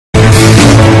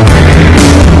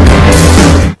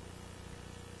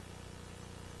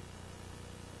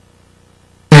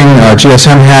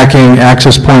GSM hacking,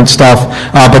 access point stuff.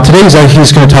 But today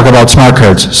he's going to talk about smart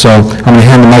cards. So I'm going to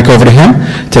hand the mic over to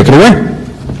him. Take it away.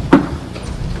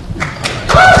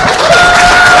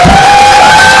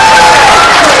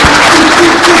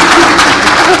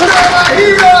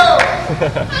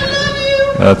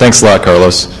 Thanks a lot,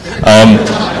 Carlos.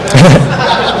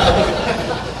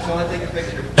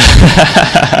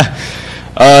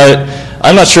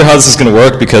 I'm not sure how this is going to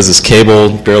work because this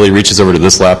cable barely reaches over to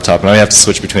this laptop, and I have to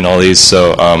switch between all these.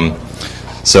 So,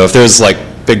 so if there's like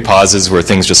big pauses where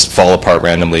things just fall apart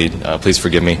randomly, please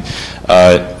forgive me.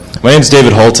 My name is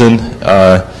David Holton,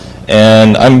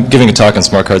 and I'm giving a talk on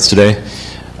smart cards today.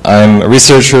 I'm a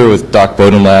researcher with Doc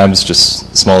Bowden Labs,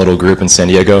 just a small little group in San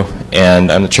Diego,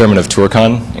 and I'm the chairman of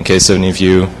TourCon, in case any of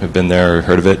you have been there or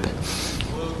heard of it.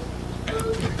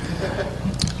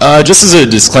 Just as a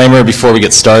disclaimer before we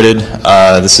get started,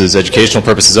 this is educational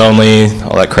purposes only,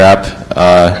 all that crap.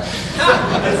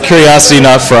 Curiosity,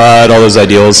 not fraud, all those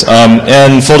ideals.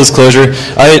 And full disclosure,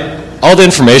 all the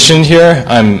information here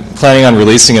I'm planning on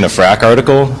releasing in a FRAC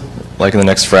article, like in the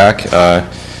next FRAC,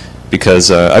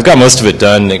 because I've got most of it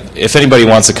done. If anybody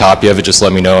wants a copy of it, just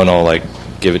let me know and I'll like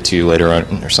give it to you later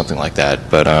on or something like that.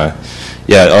 But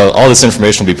yeah, all this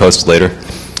information will be posted later.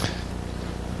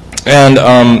 And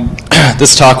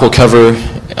this talk will cover,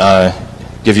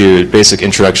 give you a basic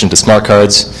introduction to smart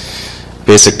cards,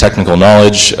 basic technical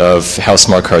knowledge of how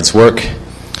smart cards work,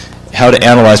 how to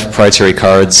analyze proprietary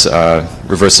cards,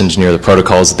 reverse engineer the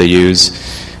protocols that they use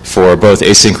for both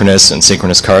asynchronous and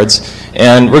synchronous cards.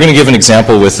 And we're going to give an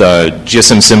example with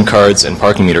GSM SIM cards and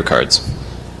parking meter cards.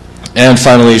 And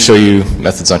finally, show you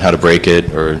methods on how to break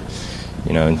it or,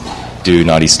 you know, do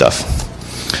naughty stuff.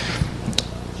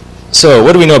 So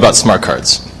what do we know about smart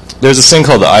cards? There's this thing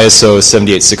called the ISO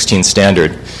 7816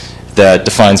 standard that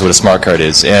defines what a smart card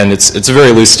is. And it's a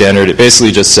very loose standard. It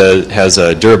basically just has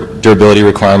durability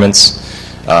requirements,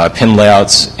 pin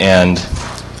layouts, and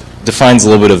defines a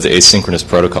little bit of the asynchronous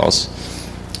protocols.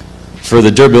 For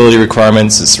the durability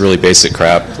requirements, it's really basic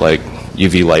crap like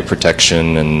UV light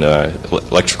protection and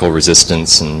electrical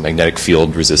resistance and magnetic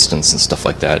field resistance and stuff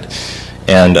like that.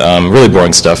 And really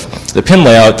boring stuff. The pin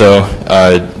layout, though,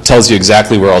 tells you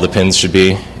exactly where all the pins should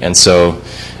be, and so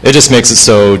it just makes it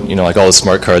so, you know, like all the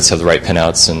smart cards have the right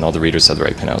pinouts and all the readers have the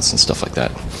right pinouts and stuff like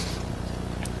that.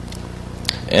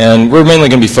 And we're mainly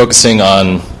going to be focusing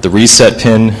on the reset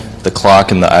pin, the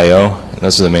clock, and the I/O. And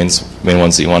those are the main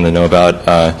ones that you want to know about.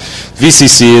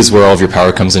 VCC is where all of your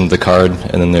power comes into the card,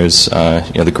 and then there's you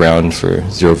know, the ground for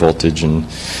 0 voltage, and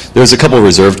there's a couple of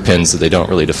reserved pins that they don't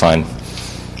really define.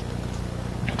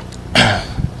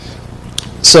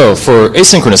 So for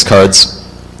asynchronous cards,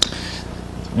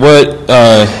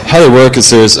 how they work is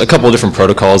there's a couple of different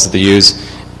protocols that they use,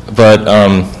 but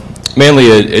mainly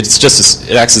it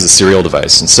acts as a serial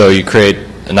device, and so you create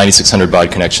a 9600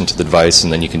 baud connection to the device,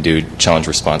 and then you can do challenge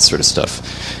response sort of stuff.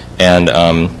 And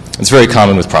it's very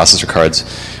common with processor cards.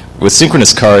 With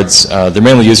synchronous cards, they're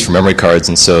mainly used for memory cards,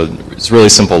 and so it's really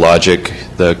simple logic.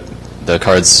 The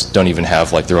cards don't even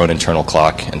have like their own internal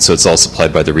clock, and so it's all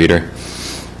supplied by the reader.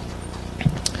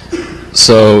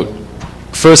 So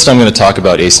first I'm going to talk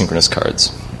about asynchronous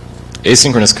cards.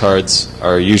 Asynchronous cards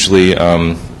are usually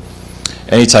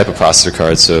any type of processor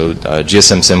card, so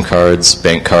GSM SIM cards,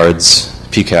 bank cards,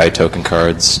 PKI token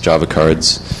cards, Java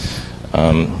cards,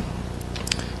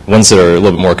 ones that are a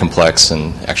little bit more complex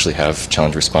and actually have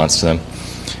challenge response to them.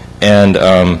 And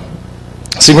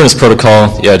synchronous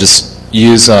protocol, yeah, just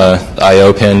use the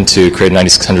I/O pin to create a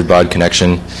 9600 baud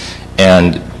connection,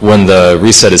 and when the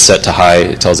reset is set to high,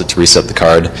 it tells it to reset the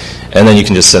card, and then you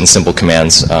can just send simple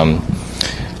commands.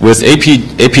 With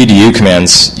APDU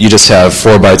commands, you just have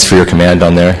 4 bytes for your command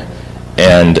on there,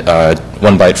 and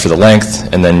 1 byte for the length,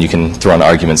 and then you can throw in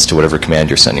arguments to whatever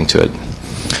command you're sending to it.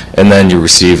 And then you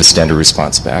receive a standard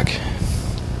response back.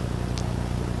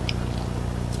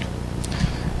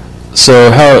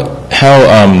 So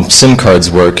how SIM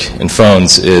cards work in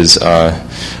phones is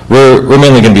we're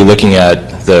mainly going to be looking at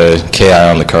the KI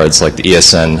on the cards, like the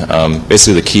ESN,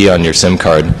 basically the key on your SIM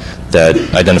card that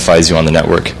identifies you on the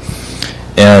network.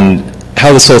 And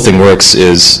how this whole thing works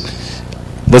is,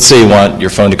 let's say you want your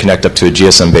phone to connect up to a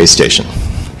GSM base station.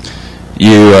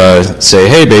 You say,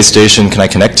 hey, base station, can I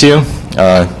connect to you?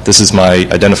 This is my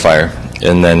identifier.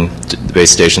 And then the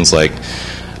base station's like,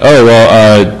 oh,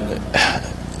 well,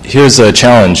 here's a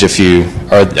challenge. If you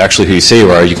are actually who you say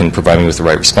you are, you can provide me with the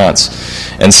right response.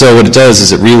 And so what it does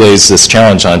is it relays this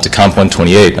challenge onto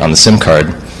comp128 on the SIM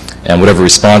card, and whatever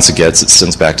response it gets, it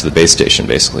sends back to the base station,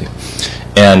 basically.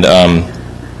 And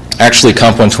actually,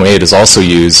 Comp128 is also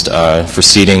used for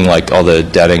seeding like all the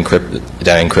data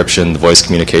encryption, the voice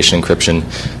communication encryption,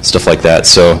 stuff like that.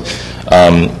 So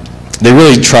they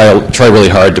really try really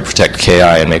hard to protect KI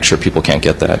and make sure people can't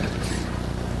get that.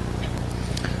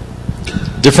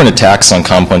 Different attacks on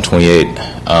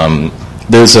Comp128.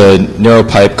 There's a narrow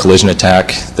pipe collision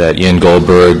attack that Ian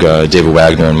Goldberg, David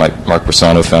Wagner, and Mark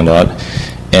Bersano found out.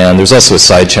 And there's also a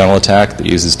side channel attack that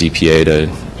uses DPA to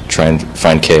try and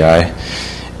find KI.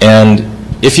 And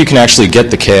if you can actually get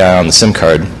the KI on the SIM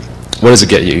card, what does it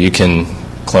get you? You can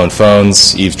clone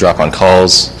phones, eavesdrop on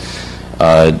calls,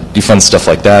 do fun stuff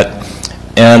like that.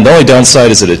 And the only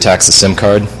downside is it attacks the SIM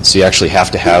card, so you actually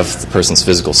have to have the person's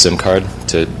physical SIM card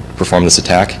to perform this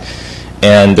attack.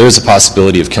 And there's a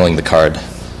possibility of killing the card.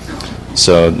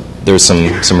 So there's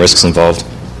some risks involved.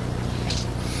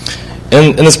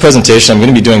 In this presentation, I'm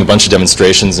going to be doing a bunch of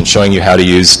demonstrations and showing you how to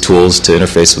use tools to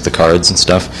interface with the cards and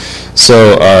stuff.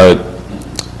 So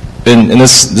in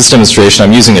this demonstration,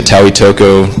 I'm using a Towie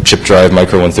Toko chip drive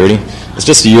Micro 130. It's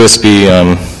just a USB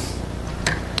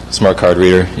smart card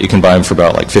reader. You can buy them for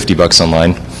about like $50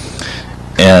 online.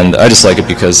 And I just like it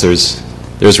because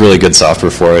there's really good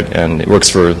software for it, and it works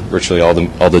for virtually all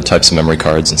the types of memory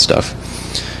cards and stuff.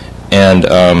 And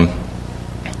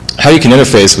how you can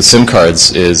interface with SIM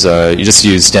cards is you just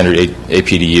use standard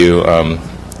APDU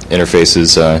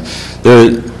interfaces.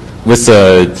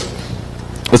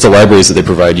 With the libraries that they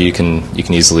provide you, you can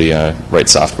easily write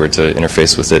software to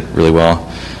interface with it really well.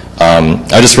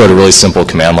 I just wrote a really simple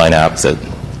command line app that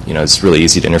it's really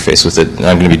easy to interface with it, and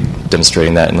I'm going to be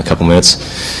demonstrating that in a couple minutes.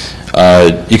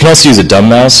 You can also use a dumb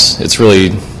mouse. It's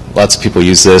really, lots of people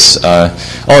use this.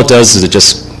 All it does is it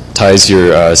just ties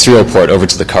your serial port over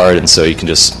to the card, and so you can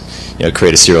just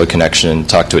create a serial connection and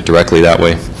talk to it directly that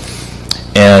way.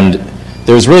 And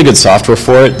there's really good software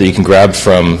for it that you can grab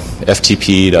from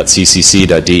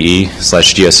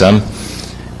ftp.ccc.de/GSM.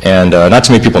 And not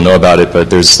too many people know about it, but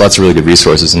there's lots of really good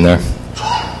resources in there.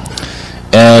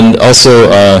 And also,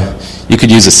 you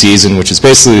could use a season, which is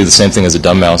basically the same thing as a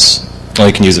dumb mouse.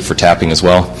 Only you can use it for tapping as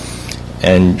well.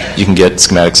 And you can get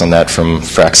schematics on that from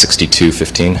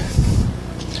frac6215.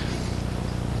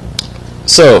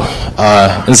 So,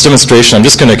 in this demonstration, I'm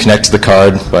just going to connect to the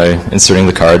card by inserting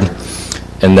the card.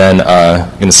 And then I'm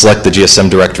going to select the GSM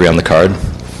directory on the card,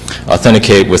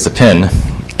 authenticate with the PIN,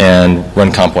 and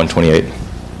run Comp128.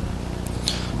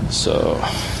 So,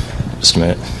 just a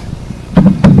minute.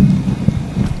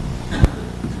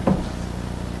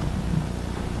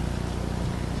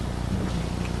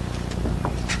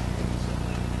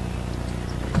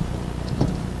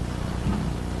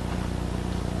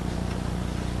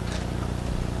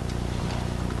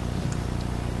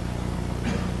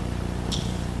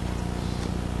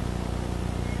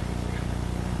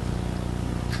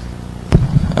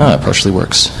 It partially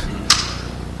works.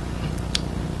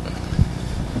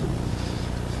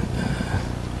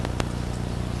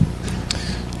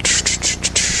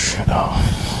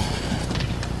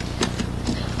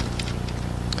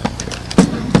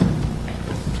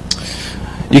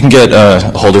 You can get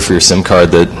a holder for your SIM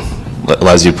card that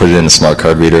allows you to put it in a smart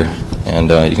card reader, and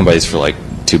you can buy these for like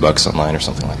 $2 online or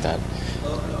something like that.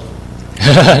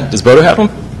 Does Bodo have them?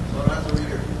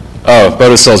 Oh,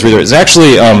 Bodo sells readers.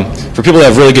 Actually, for people that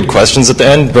have really good questions at the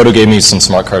end, Bodo gave me some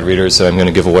smart card readers that I'm going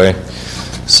to give away.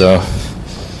 So,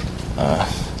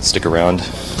 stick around.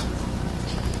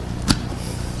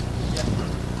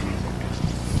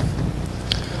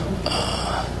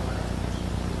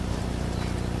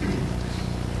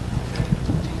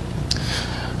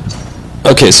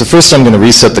 Okay, so first I'm going to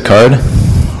reset the card.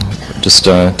 Just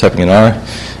typing an R,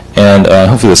 and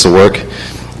hopefully this will work.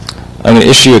 I'm going to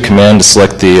issue a command to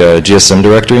select the GSM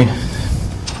directory.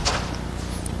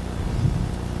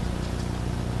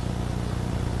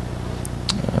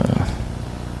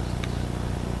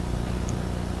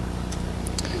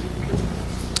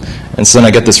 And so then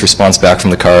I get this response back from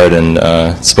the card, and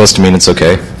it's supposed to mean it's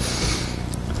okay.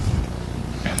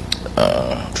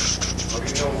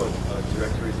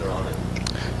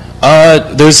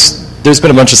 There's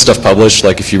been a bunch of stuff published.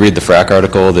 Like if you read the FRAC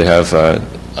article, they have the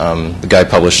guy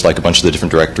published like a bunch of the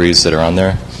different directories that are on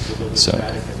there. So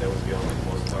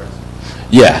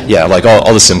yeah, like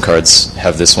all the SIM cards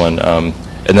have this one, and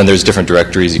then there's different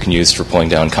directories you can use for pulling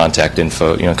down contact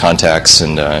info, contacts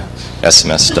and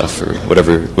SMS stuff or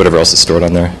whatever else is stored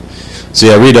on there. So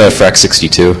yeah, read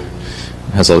frac62. It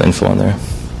has all the info on there.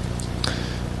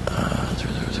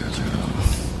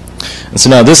 And so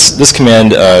now this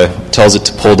command tells it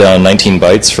to pull down 19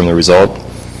 bytes from the result.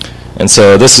 And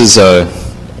so this is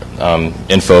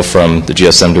info from the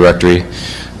GSM directory.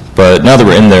 But now that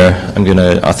we're in there, I'm going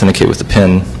to authenticate with the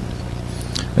PIN.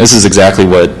 This is exactly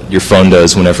what your phone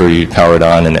does whenever you power it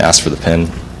on and ask for the PIN.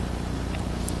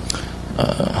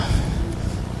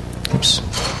 Oops.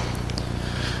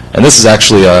 And this is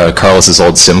actually Carlos's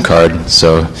old SIM card.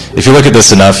 So if you look at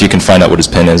this enough, you can find out what his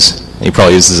PIN is. He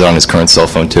probably uses it on his current cell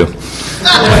phone too.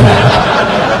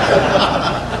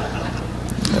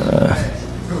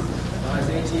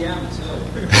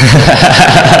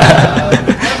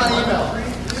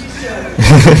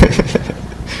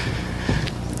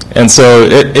 And so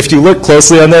if you look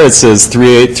closely on there, it says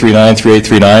 3839,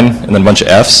 3839, and then a bunch of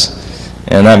Fs.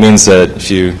 And that means that if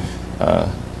you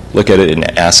look at it in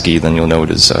ASCII, then you'll know what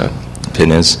his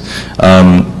PIN is.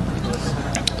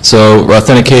 So we're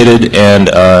authenticated, and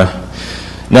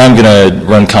now I'm going to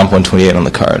run comp128 on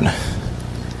the card.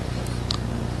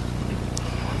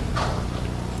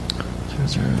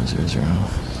 0000.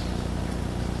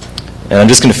 And I'm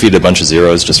just going to feed a bunch of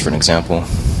zeros just for an example.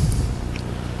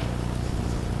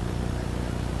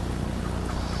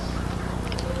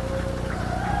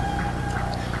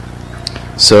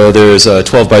 So there's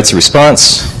 12 bytes of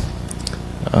response.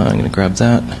 I'm going to grab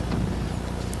that.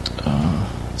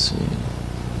 Let's see.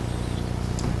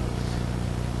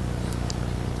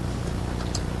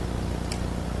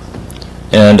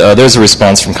 And there's a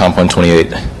response from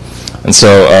comp128. And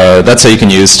so that's how you can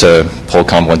use to pull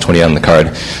comp128 on the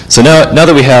card. So now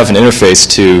that we have an interface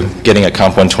to getting at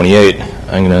comp128,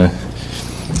 I'm going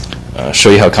to show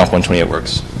you how comp128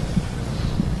 works.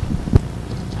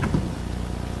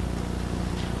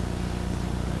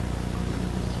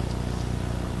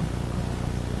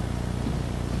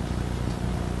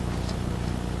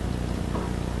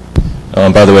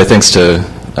 By the way, thanks to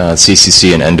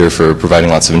CCC and Ender for providing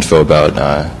lots of info about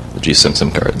the GSM SIM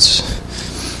cards.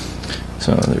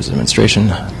 So there's a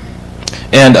demonstration.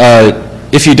 And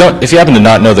if you happen to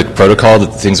not know the protocol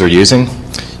that things are using,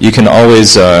 you can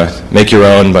always make your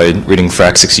own by reading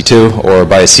FRAC62 or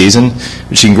by a season,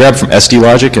 which you can grab from SD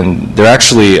Logic, and they're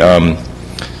actually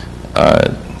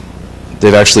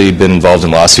they've actually been involved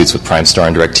in lawsuits with Primestar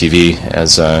and DirecTV,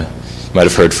 as you might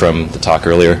have heard from the talk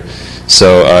earlier.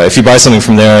 So if you buy something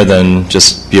from there, then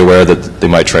just be aware that they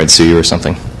might try and sue you or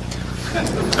something.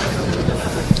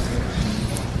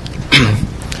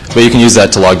 But you can use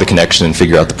that to log the connection and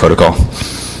figure out the protocol.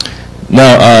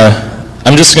 Now,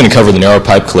 I'm just going to cover the narrow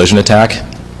pipe collision attack.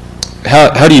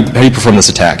 How do you perform this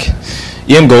attack?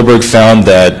 Ian Goldberg found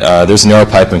that there's a narrow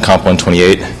pipe in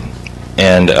comp128,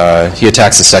 and he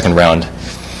attacks the second round.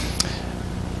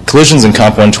 Collisions in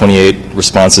comp128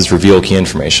 responses reveal key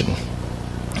information.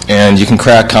 And you can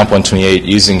crack comp128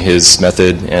 using his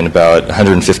method in about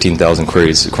 115,000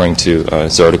 queries, according to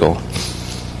his article.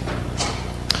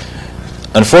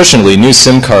 Unfortunately, new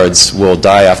SIM cards will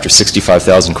die after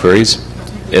 65,000 queries.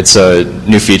 It's a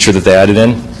new feature that they added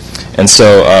in. And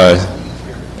so,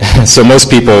 so most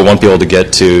people won't be able to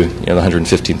get to the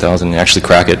 115,000 and actually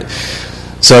crack it.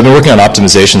 So I've been working on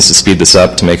optimizations to speed this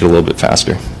up to make it a little bit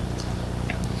faster.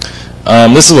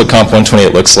 This is what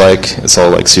comp128 looks like. It's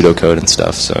all like pseudocode and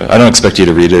stuff. So I don't expect you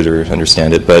to read it or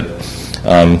understand it. But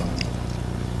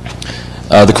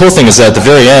the cool thing is that at the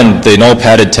very end, they null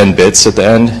padded 10 bits at the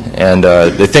end. And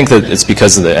they think that it's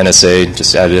because of the NSA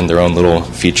just added in their own little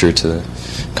feature to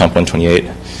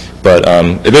comp128. But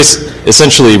it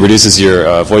essentially reduces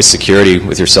your voice security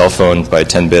with your cell phone by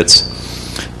 10 bits.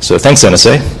 So thanks,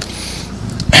 NSA.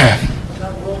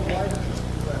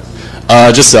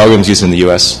 Just the algorithms used in the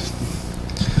US.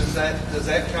 Does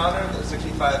that counter, the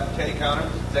 65K counter,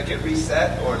 does that get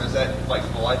reset, or does that, like,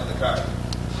 for the life of the card?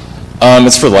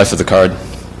 It's for the life of the card.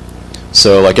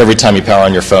 So, like, every time you power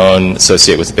on your phone,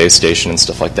 associate with the base station and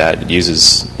stuff like that, it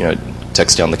uses,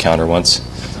 takes down the counter once.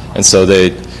 And so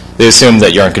they assume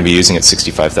that you aren't going to be using it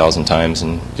 65,000 times,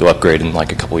 and you'll upgrade in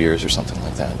like a couple years or something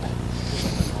like that.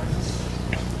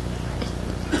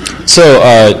 So,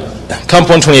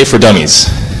 comp128 for dummies.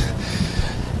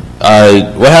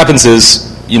 What happens is,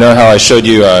 you know how I showed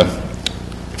you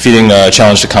feeding a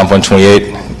challenge to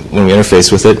comp128 when we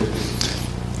interface with it?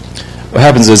 What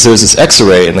happens is there's this X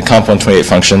array in the comp128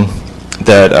 function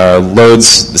that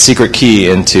loads the secret key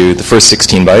into the first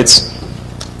 16 bytes.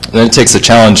 And then it takes the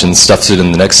challenge and stuffs it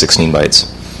in the next 16 bytes.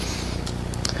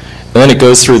 And then it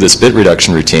goes through this bit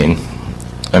reduction routine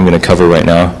I'm going to cover right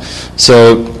now.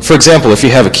 So, for example, if you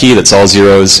have a key that's all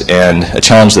zeros and a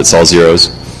challenge that's all zeros,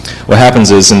 what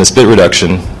happens is in this bit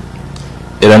reduction,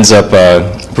 it ends up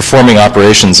performing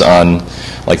operations on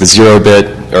like the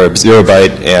 0-bit or 0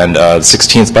 byte and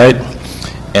 16th byte,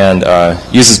 and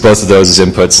uses both of those as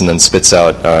inputs and then spits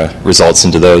out results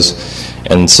into those.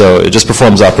 And so it just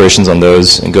performs operations on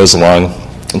those and goes along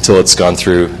until it's gone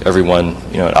through every one,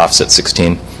 at offset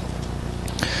 16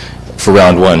 for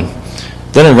round one.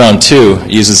 Then in round 2,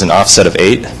 it uses an offset of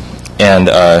 8 and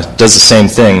does the same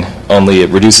thing, only it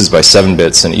reduces by 7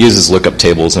 bits, and it uses lookup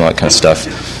tables and all that kind of stuff.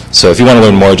 So if you want to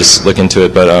learn more, just look into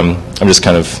it, but I'm just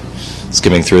kind of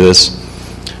skimming through this.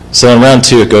 So in round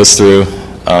 2, it goes through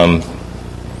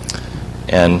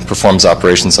and performs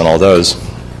operations on all those,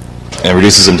 and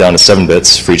reduces them down to 7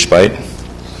 bits for each byte.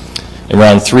 In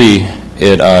round 3,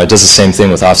 it does the same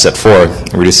thing with offset 4,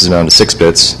 and reduces them down to 6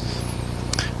 bits.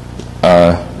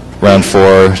 Round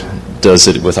 4 does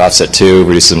it with offset 2,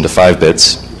 reduces them to 5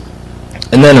 bits.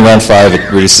 And then in round 5,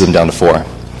 it reduces them down to 4,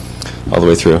 all the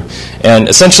way through. And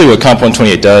essentially what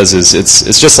comp128 does is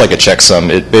it's just like a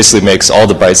checksum. It basically makes all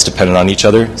the bytes dependent on each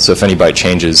other, so if any byte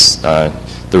changes, the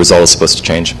result is supposed to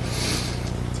change.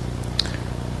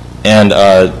 And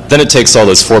then it takes all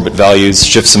those 4-bit values,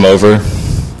 shifts them over,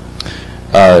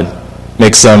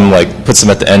 makes them, puts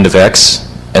them at the end of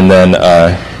X, and then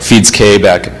feeds ki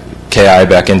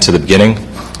back into the beginning,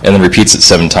 and then repeats it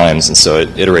 7 times, and so it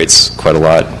iterates quite a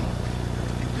lot.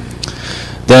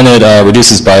 Then it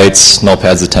reduces bytes, null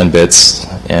pads to 10 bits,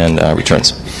 and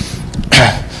returns.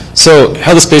 So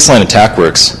how this baseline attack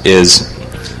works is,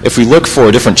 if we look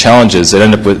for different challenges that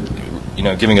end up with,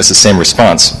 giving us the same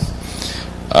response,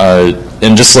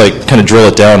 and just kind of drill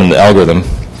it down in the algorithm.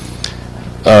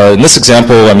 In this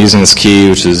example, I'm using this key,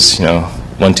 which is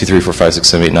 1, 2, 3, 4, 5, 6,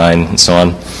 7, 8, 9, and so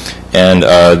on. And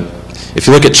if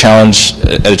you look at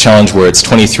a challenge where it's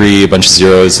 23, a bunch of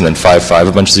zeros, and then 5, 5,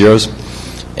 a bunch of zeros,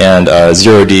 and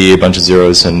 0D, a bunch of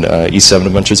zeros, and E7, a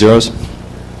bunch of zeros.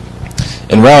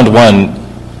 In round 1,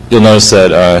 you'll notice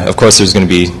that, of course, there's going to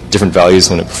be different values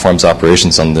when it performs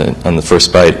operations on the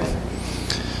first byte.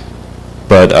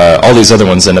 But all these other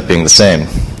ones end up being the same,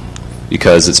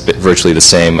 because it's virtually the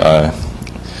same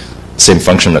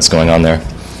function that's going on there.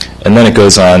 And then it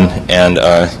goes on, and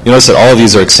you notice that all of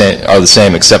these are the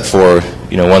same, except for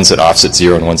ones that offset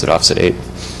 0 and ones that offset 8.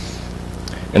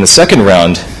 In the second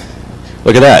round,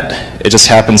 look at that. It just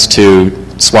happens to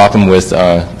swap them with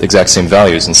the exact same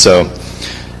values. And so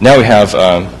now we have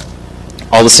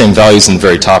all the same values in the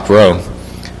very top row,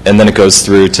 and then it goes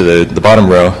through to the bottom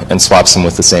row and swaps them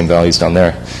with the same values down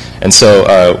there. And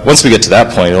so once we get to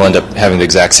that point, it'll end up having the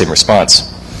exact same response.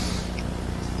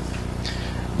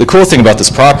 The cool thing about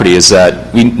this property is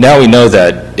that now we know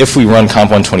that if we run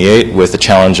comp128 with a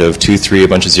challenge of 2, 3, a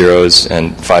bunch of zeros,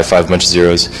 and 5, 5, a bunch of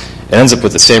zeros, it ends up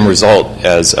with the same result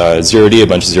as 0D, a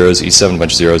bunch of zeros, E7, a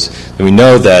bunch of zeros. And we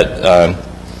know that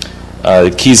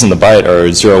the keys in the byte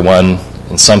are 0, 1,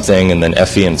 and something, and then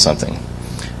FE and something.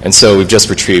 And so we've just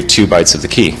retrieved 2 bytes of the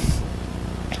key.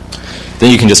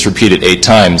 Then you can just repeat it 8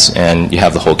 times, and you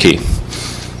have the whole key.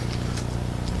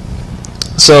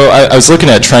 So I was looking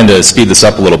at trying to speed this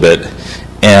up a little bit,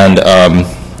 and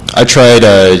I tried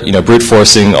brute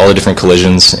forcing all the different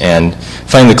collisions and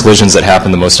finding the collisions that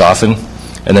happen the most often,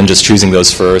 and then just choosing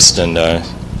those first and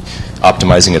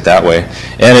optimizing it that way.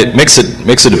 And it makes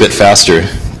it a bit faster,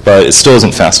 but it still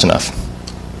isn't fast enough.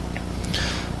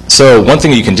 So one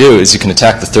thing you can do is you can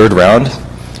attack the third round,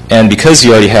 and because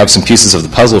you already have some pieces of the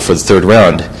puzzle for the third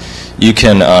round, you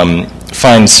can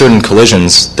find certain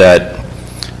collisions that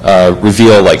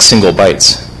reveal single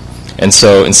bytes. And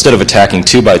so instead of attacking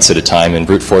 2 bytes at a time and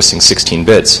brute forcing 16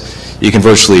 bits, you can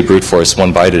virtually brute force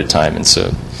 1 byte at a time, and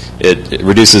so it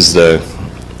reduces the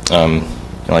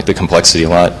the complexity a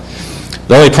lot.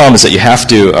 The only problem is that you have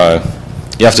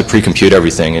to pre-compute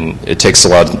everything, and it takes a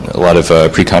lot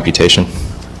of pre-computation.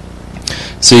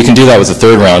 So you can do that with the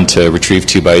third round to retrieve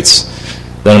 2 bytes.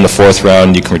 Then in the fourth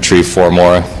round, you can retrieve 4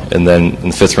 more, and then in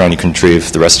the fifth round, you can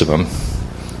retrieve the rest of them.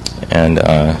 And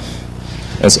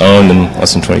it's owned in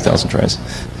less than 20,000 tries.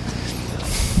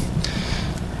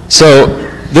 So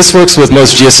this works with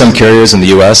most GSM carriers in the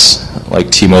US,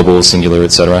 like T-Mobile, Singular,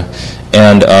 etc.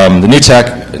 And the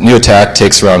new attack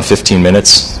takes around 15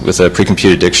 minutes with a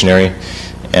pre-computed dictionary.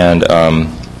 And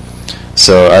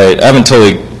so I haven't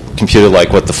totally computed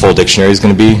what the full dictionary is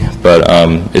going to be, but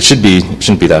it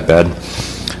shouldn't be that bad.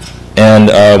 And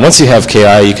once you have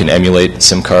KI, you can emulate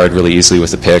SIM card really easily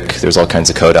with a PIC. There's all kinds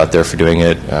of code out there for doing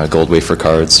it, gold wafer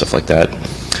cards, stuff like that.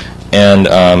 And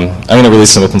I'm going to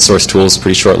release some open source tools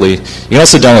pretty shortly. You can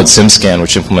also download SimScan,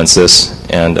 which implements this,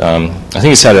 and I think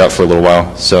he's had it out for a little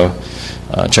while, so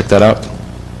check that out.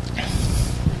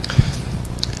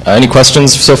 Any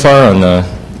questions so far on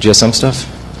GSM stuff?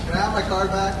 Can I have my card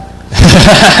back?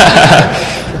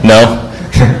 No?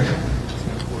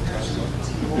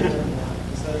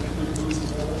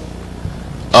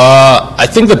 I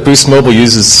think that Boost Mobile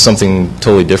uses something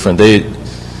totally different.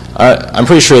 I'm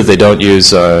pretty sure that they don't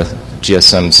use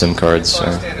GSM SIM cards.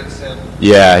 Standard SIM.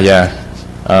 Yeah,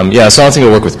 so I don't think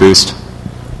it'll work with Boost.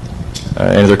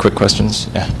 Any other quick questions?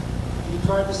 Yeah. You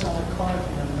tried this on a card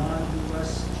in a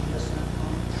non-US GSM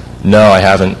phone? No, I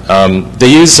haven't.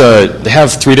 They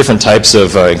have 3 different types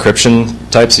of encryption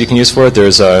types you can use for it.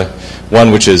 There's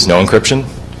one which is no encryption,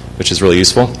 which is really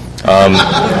useful.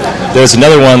 There's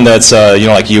another one that's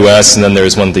like US, and then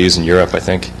there's one they use in Europe, I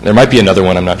think. There might be another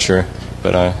one, I'm not sure.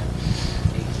 But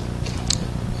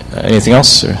anything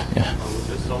else? Or, yeah. Does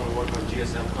this only work on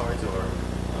GSM cards, or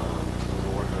does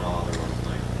it work on all other ones,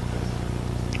 like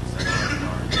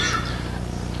cards?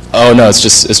 Oh no, it's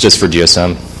just for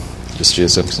GSM, just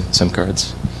GSM SIM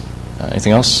cards.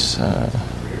 Anything else?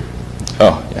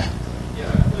 Oh yeah. Yeah,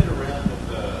 I played around with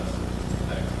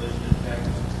that collision impact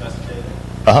investigator.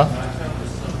 Uh-huh. And I found that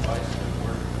some bytes that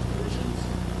work for collisions,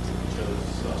 which shows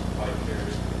white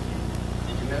pairs.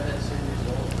 Did you have that same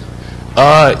result?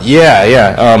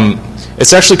 Yeah.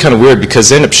 It's actually kind of weird because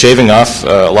they end up shaving off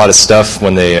a lot of stuff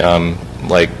when they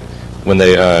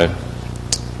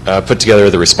put together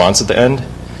the response at the end,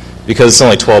 because it's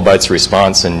only 12 bytes of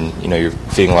response, and you're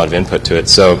feeding a lot of input to it.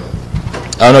 So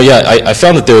I don't know. Yeah, I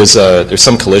found that there's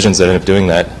some collisions that end up doing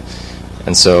that,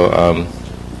 and so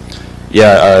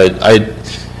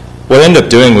what I ended up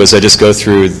doing was I just go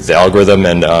through the algorithm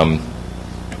and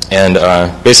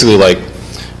basically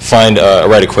find a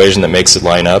right equation that makes it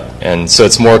line up, and so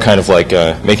it's more kind of like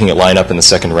making it line up in the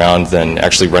second round than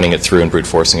actually running it through and brute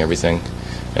forcing everything,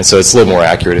 and so it's a little more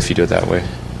accurate if you do it that way.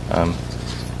 I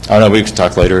don't know, we could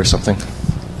talk later or something.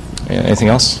 Yeah, anything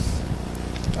else?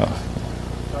 Oh.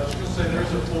 I was going to say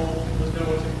there's a full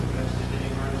Windows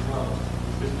implemented right as well.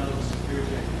 There's no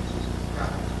security.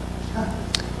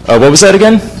 What was that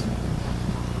again?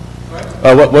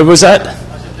 What was that? I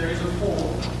said there is a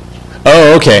full.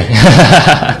 Oh, okay.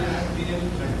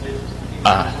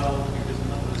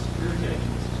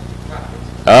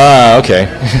 Okay.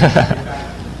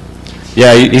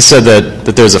 Yeah, he said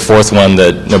that there's a 4th one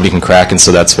that nobody can crack, and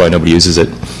so that's why nobody uses it.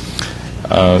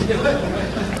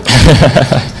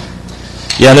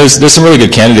 Yeah, there's some really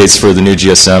good candidates for the new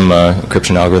GSM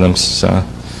encryption algorithms. So,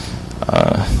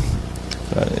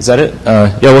 is that it?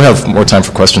 Yeah, we'll have more time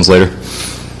for questions later.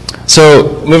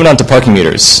 So, moving on to parking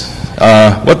meters.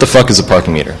 What the fuck is a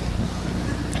parking meter?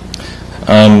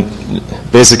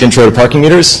 Basic intro to parking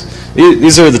meters.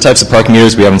 These are the types of parking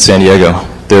meters we have in San Diego.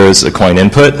 There's a coin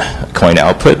input, a coin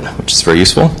output, which is very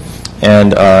useful,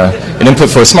 and an input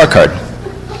for a smart card.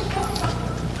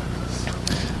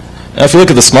 Now, if you look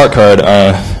at the smart card,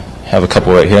 I have a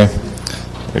couple right here.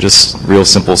 They're just real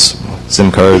simple SIM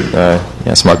card,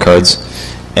 smart cards.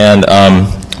 And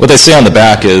what they say on the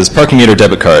back is parking meter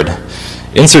debit card.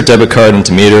 Insert debit card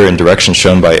into meter in direction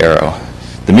shown by arrow.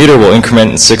 The meter will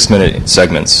increment in 6-minute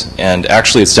segments, and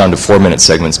actually it's down to 4-minute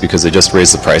segments because they just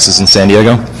raised the prices in San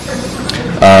Diego.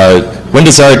 When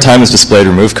desired time is displayed,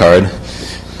 remove card.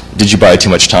 Did you buy too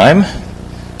much time?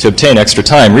 To obtain extra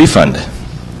time, refund.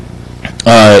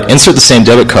 Insert the same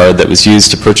debit card that was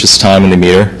used to purchase time in the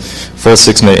meter. Full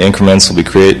 6-minute increments will be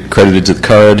credited to the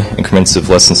card. Increments of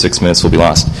less than 6 minutes will be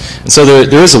lost. And so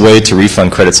there is a way to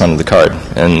refund credits onto the card,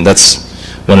 and that's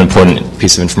one important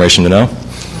piece of information to know.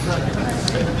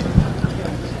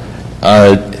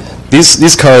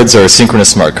 These cards are synchronous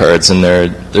smart cards, and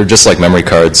they're just like memory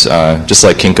cards, just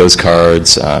like Kinko's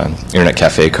cards, Internet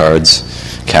Cafe cards,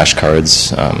 cash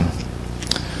cards.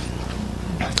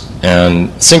 And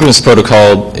synchronous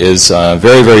protocol is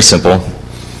very, very simple.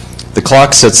 The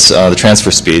clock sets the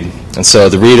transfer speed, and so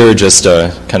the reader just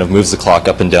kind of moves the clock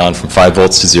up and down from 5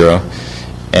 volts to 0,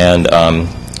 and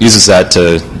uses that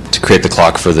to create the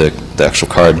clock for the actual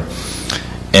card.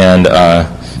 And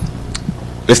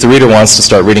if the reader wants to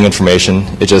start reading information,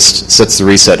 it just sets the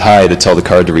reset high to tell the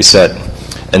card to reset,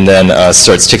 and then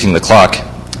starts ticking the clock.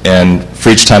 And for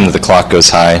each time that the clock goes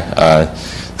high,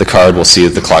 the card will see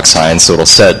that the clock's high, and so it'll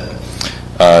set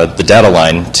the data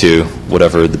line to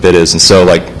whatever the bit is. And so,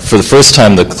 like, for the first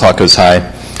time the clock goes high,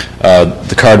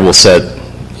 the card will set,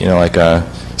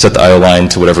 set the IO line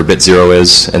to whatever bit 0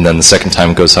 is, and then the second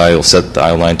time it goes high, it'll set the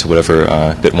IO line to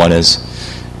whatever bit 1 is,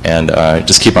 and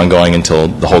just keep on going until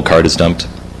the whole card is dumped.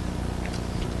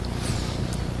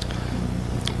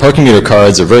 Parking meter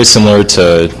cards are very similar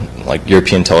to like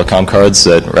European telecom cards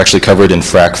that are actually covered in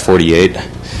FRAC 48,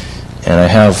 and I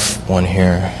have one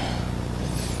here.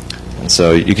 And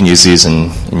so you can use these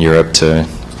in Europe to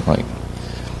like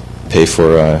pay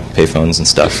for payphones and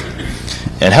stuff.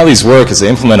 And how these work is they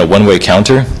implement a one-way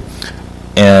counter,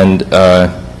 and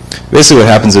basically what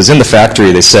happens is in the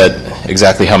factory they set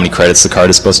exactly how many credits the card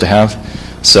is supposed to have.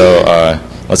 So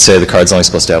let's say the card's only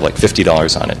supposed to have like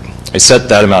 $50 on it. They set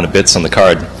that amount of bits on the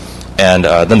card, and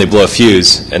then they blow a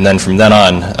fuse, and then from then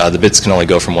on the bits can only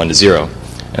go from 1 to 0.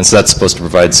 And so that's supposed to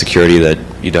provide security that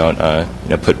you don't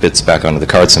put bits back onto the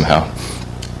card somehow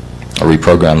or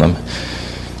reprogram them.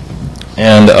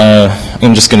 And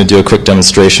I'm just going to do a quick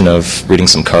demonstration of reading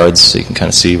some cards so you can kind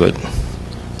of see what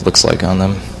it looks like on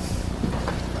them.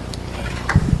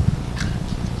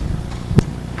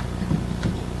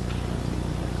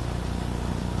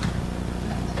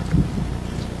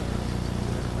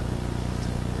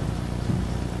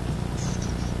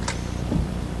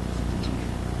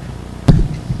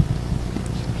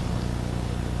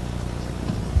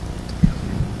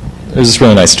 There's this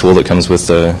really nice tool that comes with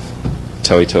the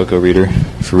Toko reader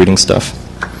for reading stuff.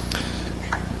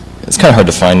 It's kind of hard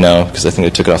to find now because I think they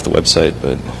took it off the website,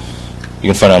 but you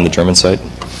can find it on the German site.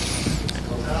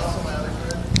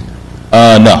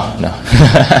 No.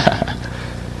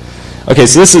 Okay,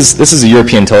 so this is a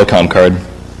European telecom card,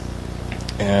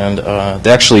 and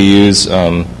they actually use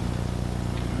they're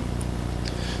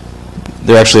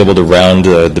actually able to round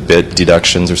the bit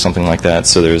deductions or something like that.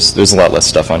 So there's a lot less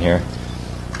stuff on here.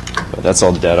 But that's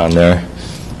all the data on there.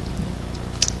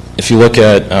 If you look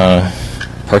at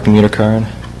parking meter card,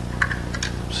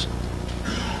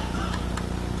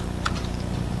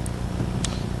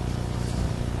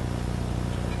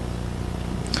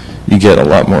 you get a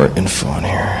lot more info on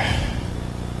here.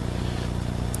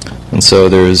 And so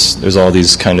there's all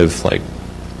these kind of like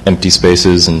empty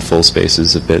spaces and full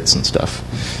spaces of bits and stuff.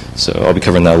 So I'll be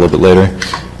covering that a little bit later.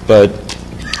 But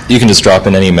you can just drop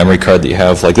in any memory card that you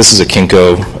have. Like this is a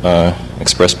Kinko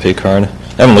Express Pay card.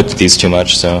 I haven't looked at these too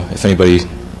much, so if anybody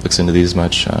looks into these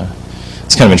much,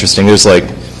 it's kind of interesting. There's like,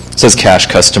 it says cash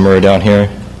customer down here,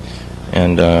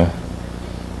 and I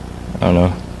don't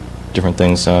know, different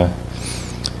things.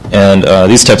 And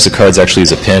these types of cards actually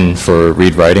use a pin for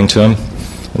read-writing to them.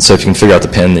 And so if you can figure out the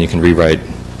pin, then you can rewrite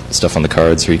stuff on the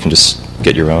cards, or you can just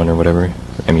get your own or whatever, or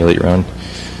emulate your own.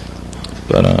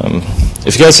 But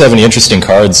if you guys have any interesting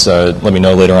cards, let me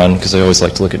know later on, because I always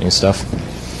like to look at new stuff.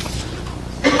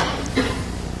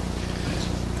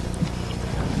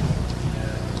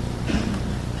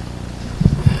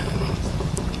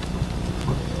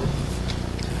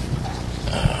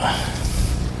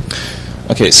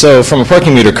 Okay, so from a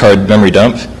parking meter card memory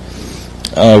dump,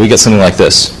 we get something like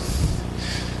this.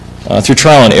 Through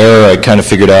trial and error, I kind of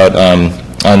figured out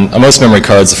on most memory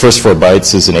cards, the first 4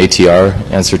 bytes is an ATR,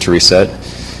 answer to reset,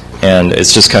 and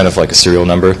it's just kind of like a serial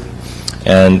number.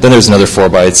 And then there's another 4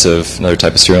 bytes of another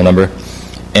type of serial number.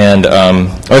 And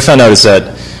what I found out is that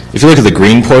if you look at the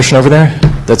green portion over there,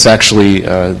 that's actually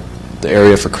the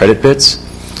area for credit bits.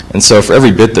 And so for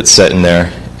every bit that's set in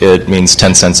there, it means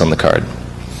 10 cents on the card.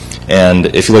 And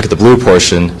if you look at the blue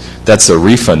portion, that's the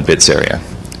refund bits area.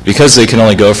 Because they can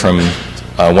only go from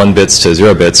 1 bits to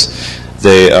 0 bits,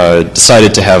 they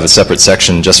decided to have a separate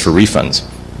section just for refunds.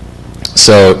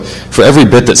 So for every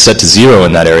bit that's set to 0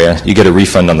 in that area, you get a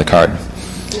refund on the card.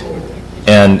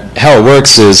 And how it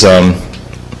works is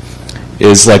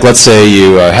like, let's say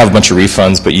you have a bunch of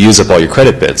refunds, but you use up all your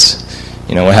credit bits.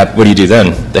 You know, what do you do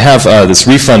then? They have this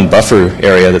refund buffer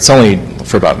area that's only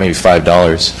for about maybe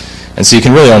 $5. And so you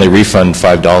can really only refund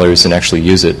 $5 and actually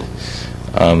use it.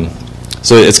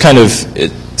 So it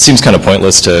seems kind of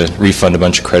pointless to refund a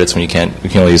bunch of credits when you can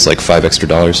only use like $5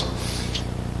 extra.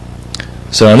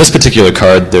 So on this particular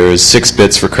card, there's 6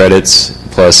 bits for credits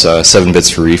plus 7 bits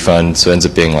for refund, so it ends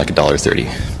up being like $1.30.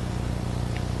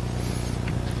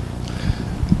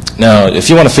 Now, if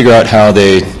you want to figure out how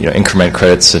they increment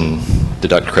credits and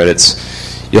deduct credits,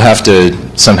 you'll have to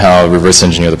somehow reverse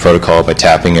engineer the protocol by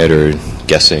tapping it or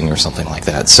guessing or something like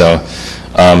that. So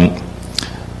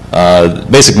the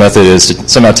basic method is to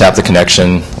somehow tap the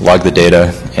connection, log the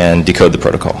data, and decode the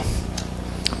protocol.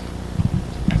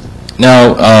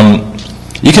 Now,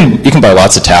 you can buy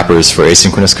lots of tappers for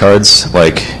asynchronous cards,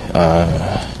 like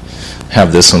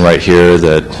have this one right here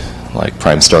that like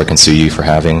Primestar can sue you for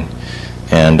having,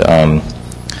 and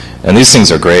these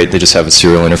things are great. They just have a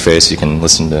serial interface. You can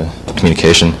listen to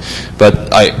communication.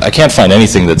 But I can't find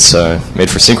anything that's made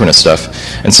for synchronous stuff.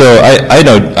 And so I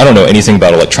don't know anything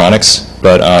about electronics,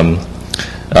 but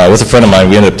with a friend of mine,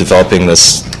 we ended up developing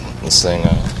this thing.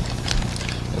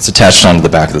 It's attached onto the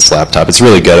back of this laptop. It's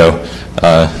really ghetto.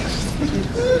 I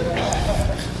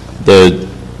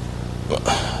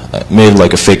made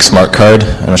like a fake smart card.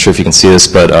 I'm not sure if you can see this,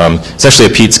 but it's actually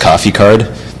a Pete's Coffee card.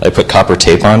 I put copper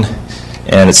tape on,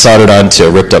 and it's soldered onto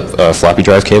a ripped up floppy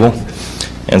drive cable.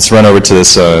 And it's run over to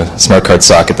this smart card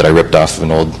socket that I ripped off of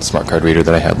an old smart card reader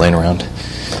that I had laying around.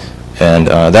 And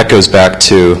that goes back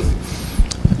to,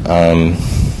 and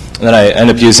then I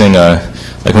end up using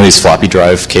like one of these floppy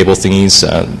drive cable thingies.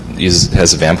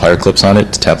 Has vampire clips on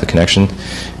it to tap the connection.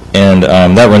 And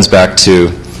that runs back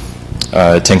to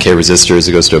 10K resistors,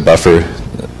 it goes to a buffer,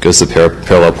 it goes to the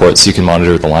parallel port so you can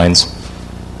monitor the lines.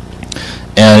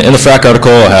 And in the FRAC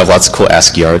article, I have lots of cool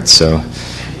ASCII art, so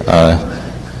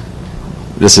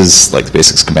this is like the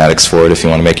basic schematics for it if you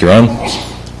want to make your own.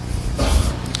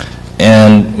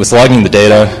 And with logging the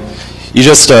data, you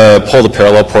just pull the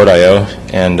parallel port I/O,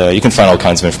 and you can find all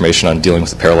kinds of information on dealing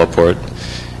with the parallel port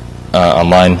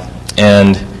online.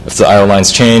 And if the I/O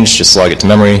lines change, just log it to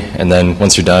memory, and then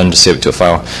once you're done, just save it to a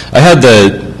file. I had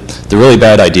the really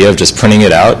bad idea of just printing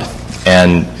it out,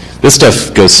 and this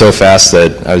stuff goes so fast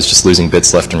that I was just losing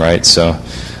bits left and right, so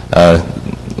a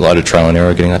lot of trial and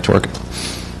error getting that to work.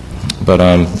 But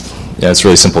yeah, it's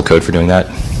really simple code for doing that.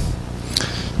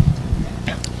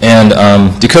 And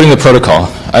decoding the protocol.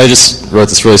 I just wrote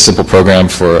this really simple program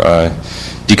for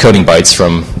decoding bytes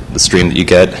from the stream that you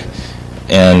get,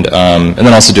 and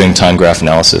then also doing time graph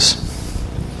analysis.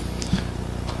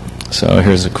 So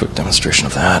here's a quick demonstration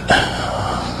of that.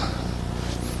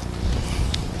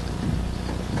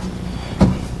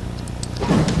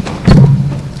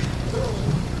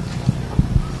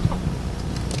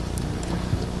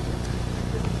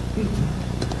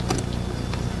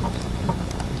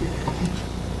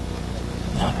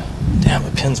 Damn, my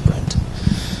pen's burnt.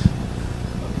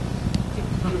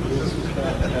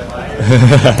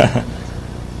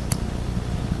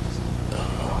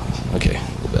 Okay, a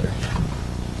little better.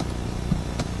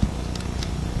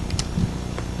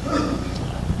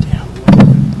 Damn.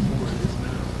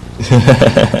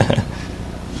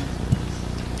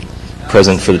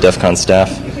 Present for the DEF CON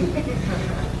staff.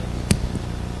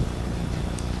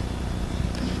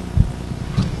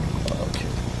 Okay.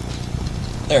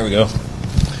 There we go.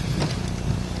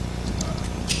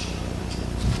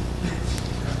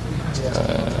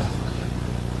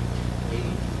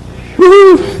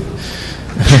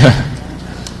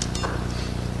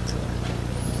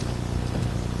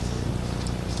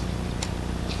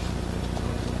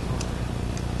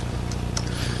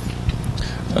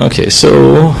 Okay,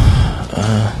 so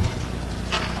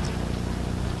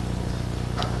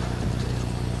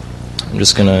I'm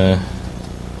just gonna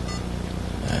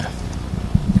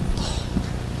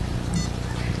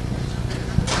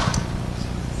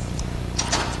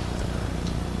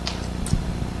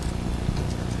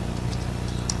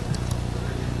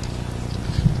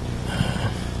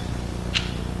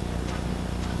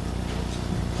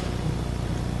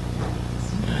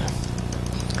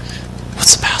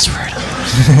what's the password?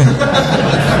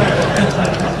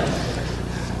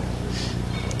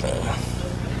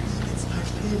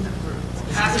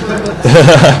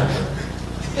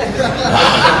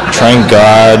 Trying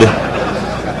God.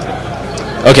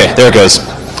 Okay, there it goes.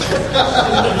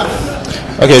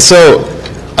 Okay, so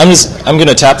I'm going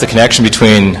to tap the connection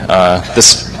between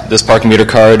this parking meter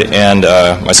card and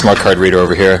my smart card reader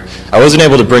over here. I wasn't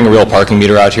able to bring a real parking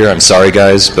meter out here. I'm sorry,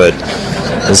 guys, but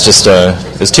it's just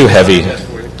it's too heavy.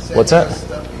 What's that?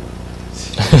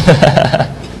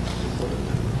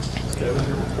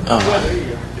 Oh.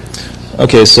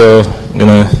 Okay, so I'm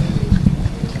gonna.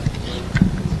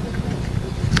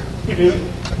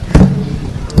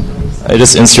 I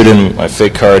just inserted my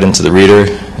fake card into the reader,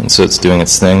 and so it's doing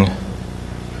its thing.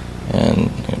 And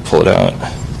I'm gonna pull it out.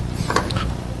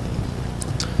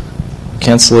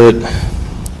 Cancel it.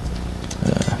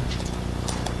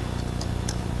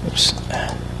 Oops.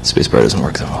 Spacebar doesn't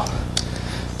work though.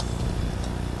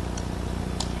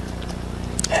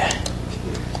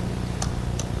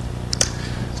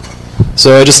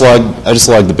 So I just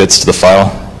log the bits to the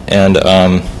file, and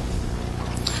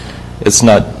it's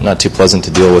not too pleasant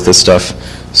to deal with this stuff.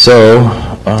 So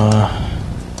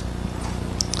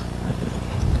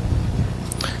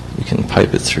we can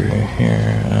pipe it through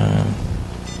here.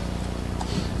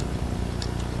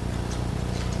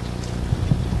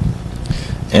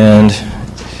 And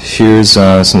here's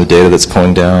some of the data that's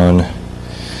pulling down.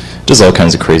 Does all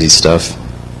kinds of crazy stuff.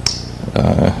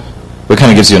 But it kind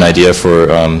of gives you an idea for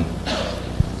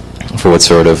what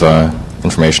sort of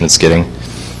information it's getting.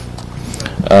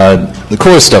 The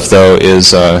core stuff, though,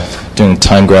 is doing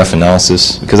time graph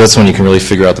analysis, because that's when you can really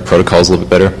figure out the protocols a little bit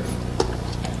better.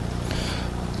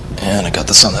 And I got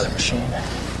this on the other machine.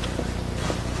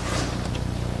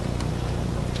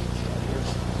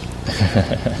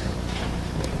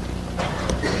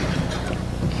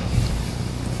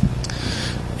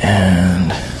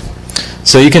 And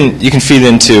so you can feed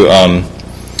into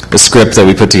a script that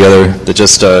we put together that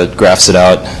just graphs it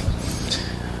out.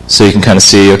 So you can kind of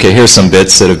see, okay, here's some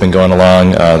bits that have been going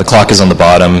along. The clock is on the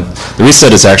bottom. The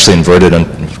reset is actually inverted, and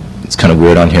it's kind of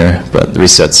weird on here, but the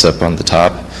reset's up on the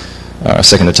top,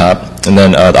 second to top. And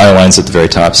then the I/O line's at the very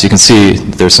top. So you can see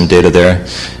there's some data there.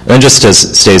 And then just as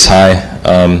it stays high,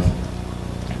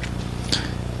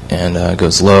 and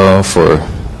goes low for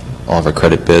all of our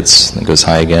credit bits, then goes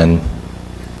high again,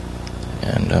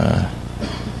 and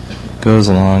goes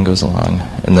along,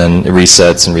 and then it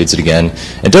resets and reads it again.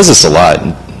 It does this a lot,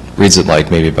 and reads it like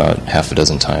maybe about half a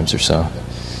dozen times or so.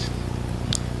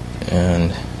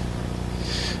 And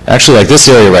actually, like this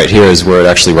area right here is where it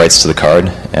actually writes to the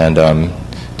card and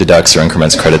deducts or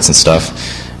increments credits and stuff.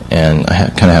 And I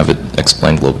kind of have it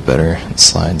explained a little bit better in the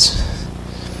slides.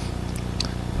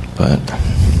 But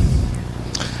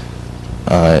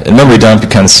in memory dump, you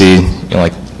kind of see,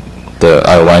 like the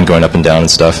IO line going up and down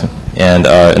and stuff. And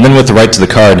then with the write to the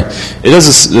card, it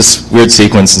does this weird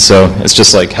sequence, and so it's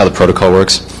just like how the protocol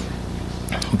works.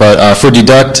 But for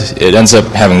deduct, it ends up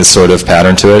having this sort of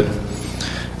pattern to it,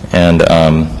 and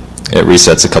it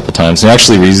resets a couple times. And it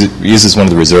actually uses one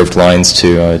of the reserved lines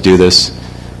to do this,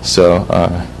 so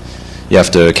you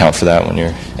have to account for that when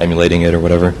you're emulating it or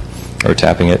whatever, or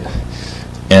tapping it.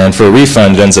 And for a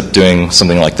refund, it ends up doing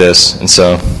something like this, and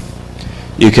so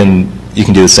you can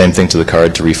do the same thing to the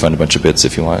card to refund a bunch of bits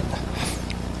if you want.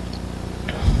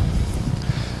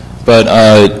 But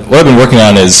what I've been working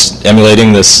on is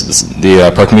emulating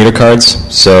the parking meter cards.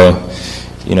 So,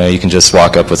 you can just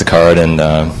walk up with a card and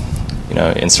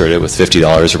insert it with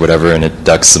 $50 or whatever, and it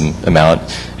deducts the amount.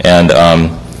 And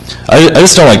I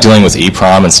just don't like dealing with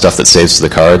EEPROM and stuff that saves to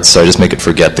the card, so I just make it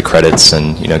forget the credits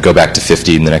and go back to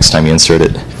 50 the next time you insert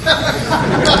it.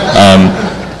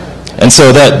 And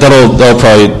so that'll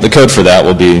probably, the code for that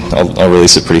will be, I'll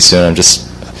release it pretty soon.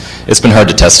 It's been hard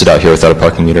to test it out here without a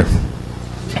parking meter.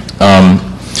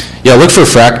 Yeah, look at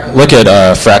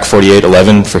frac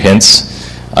 4811 for hints.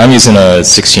 I'm using a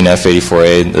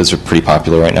 16F84A. Those are pretty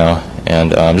popular right now.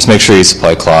 And just make sure you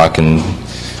supply clock, and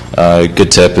a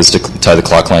good tip is to tie the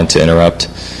clock line to interrupt.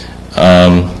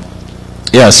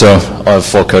 Yeah, so I'll have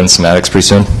full code and semantics pretty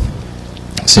soon.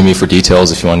 See me for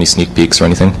details if you want any sneak peeks or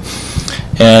anything.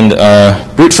 And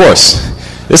brute force.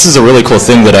 This is a really cool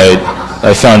thing that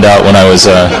I found out when I was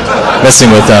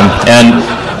messing with them.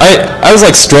 And I was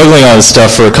like struggling on this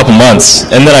stuff for a couple months,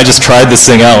 and then I just tried this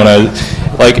thing out when I was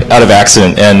out of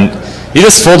accident. And you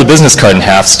just fold a business card in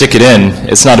half, stick it in.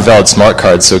 It's not a valid smart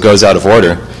card, so it goes out of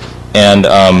order. And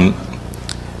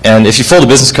if you fold a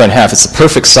business card in half, it's the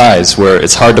perfect size where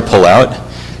it's hard to pull out.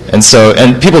 And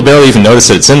people barely even notice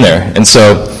that it's in there. And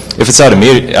so if it's out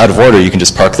of order, you can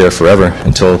just park there forever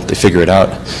until they figure it out.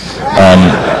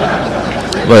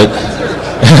 But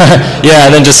yeah,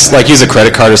 and then just use a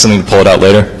credit card or something to pull it out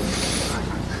later.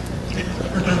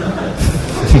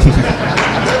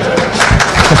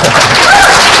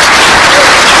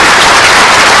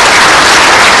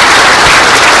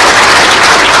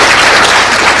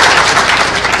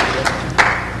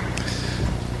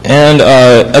 And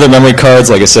other memory cards,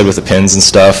 like I said, with the pins and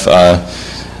stuff. A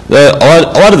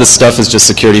lot of this stuff is just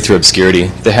security through obscurity.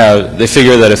 They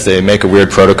figure that if they make a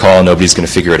weird protocol, nobody's going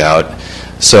to figure it out.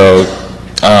 So,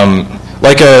 I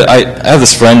have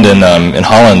this friend in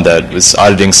Holland that was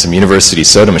auditing some university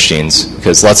soda machines,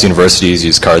 because lots of universities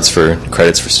use cards for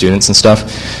credits for students and stuff.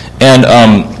 And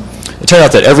it turned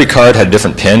out that every card had a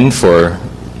different pin for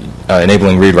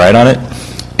enabling read-write on it.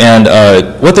 And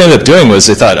what they ended up doing was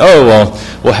they thought, oh, well,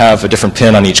 we'll have a different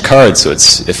pin on each card, so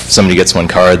if somebody gets one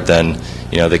card, then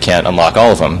they can't unlock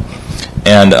all of them.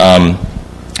 And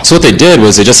so what they did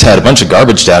was they just had a bunch of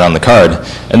garbage data on the card,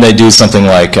 and they do something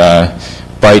like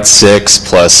byte 6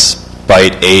 plus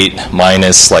byte 8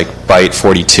 minus byte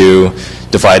 42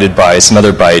 divided by some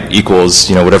other byte equals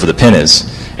whatever the pin is.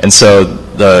 And so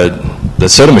the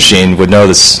soda machine would know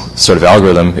this sort of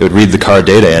algorithm. It would read the card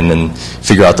data in and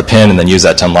figure out the pin, and then use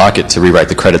that to unlock it to rewrite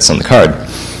the credits on the card.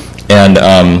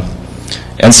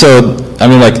 And so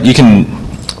you can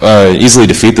easily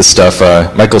defeat this stuff.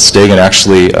 Michael Stagen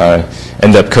actually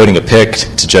ended up coding a PIC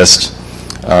to just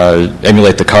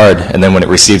emulate the card, and then when it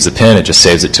receives the pin, it just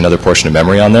saves it to another portion of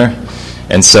memory on there.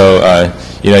 And so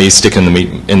you stick it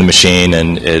in the machine,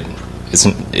 and it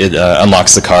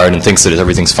unlocks the card and thinks that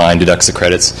everything's fine, deducts the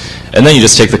credits, and then you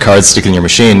just take the card, stick it in your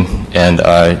machine, and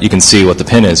you can see what the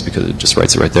pin is because it just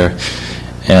writes it right there.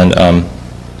 And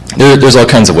there's all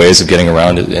kinds of ways of getting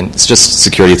around it, and it's just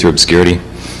security through obscurity.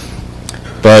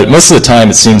 But most of the time,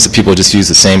 it seems that people just use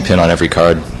the same pin on every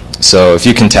card. So if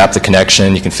you can tap the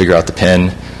connection, you can figure out the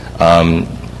pin,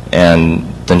 and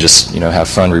then just have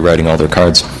fun rewriting all their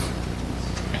cards.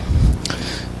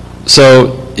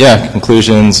 So yeah,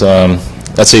 conclusions.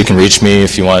 That's how you can reach me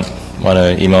if you want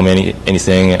to email me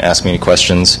anything, ask me any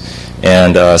questions,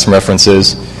 and some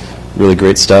references. Really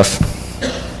great stuff.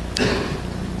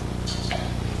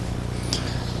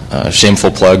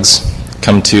 Shameful plugs.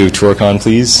 Come to TourCon,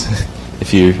 please,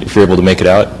 if you're able to make it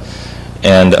out.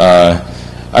 And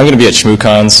I'm going to be at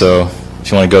h1kari, so if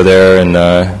you want to go there, and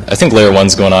I think Layer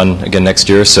 1's going on again next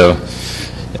year, so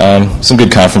some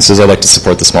good conferences. I like to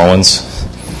support the small ones.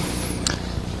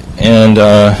 And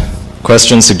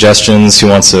questions, suggestions, who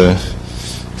wants a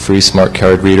free smart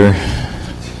card reader?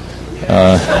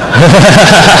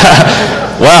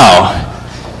 Wow.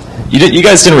 You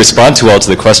guys didn't respond too well to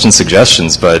the question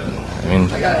suggestions, but, I mean...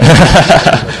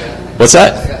 What's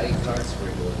that? I got 8 cards for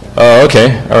you. Oh,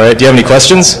 okay. All right. Do you have any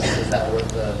questions? Is that worth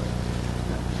the...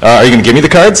 Are you going to give me the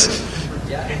cards?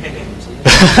 Yeah.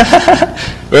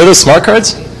 Are those smart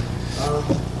cards?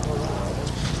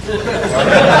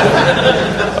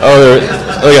 Oh,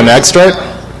 they're like a mag stripe?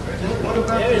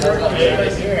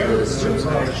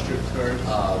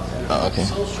 Oh, okay.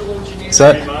 What's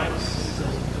that?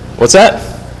 What's that?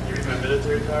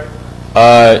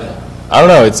 I don't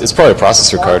know. It's probably a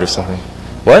processor card or something.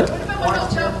 What?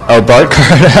 Oh, BART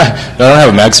card? No, I don't have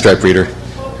a mag stripe reader.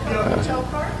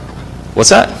 What's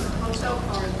that?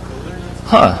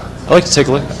 Huh. I'd like to take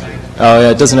a look. Oh,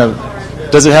 yeah, it doesn't have...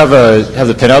 Does it have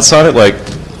the pinouts on it? Like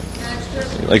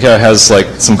how it has like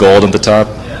some gold at the top?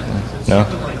 No?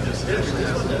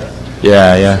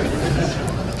 Yeah, yeah.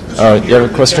 Oh, you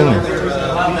have a question?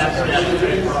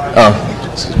 Oh.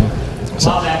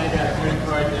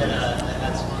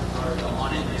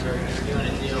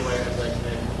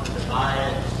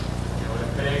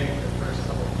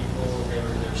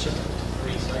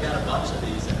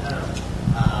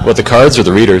 What, the cards or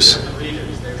the readers? The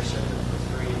readers, they were shipping for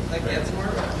free. Like that's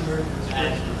work?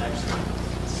 And extra.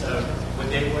 So would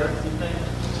they work, do you think?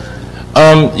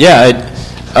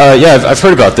 Yeah, I've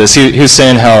heard about this. He was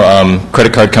saying how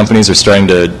credit card companies are starting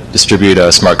to distribute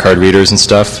smart card readers and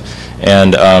stuff.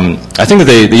 And I think that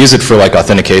they use it for like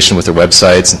authentication with their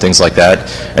websites and things like that.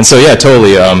 And so yeah,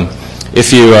 totally.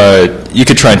 If you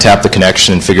could try and tap the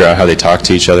connection and figure out how they talk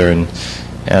to each other and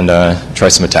try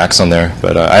some attacks on there,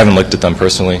 but I haven't looked at them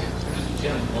personally.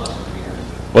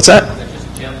 What's that?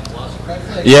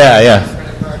 Yeah.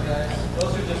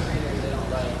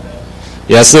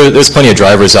 Yeah, so there's plenty of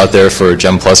drivers out there for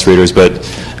Gem Plus readers, but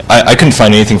I couldn't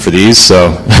find anything for these,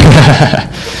 so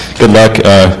good luck.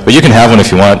 But you can have one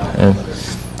if you want.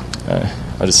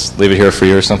 I'll just leave it here for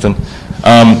you or something.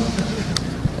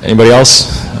 Anybody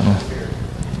else?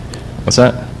 What's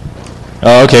that?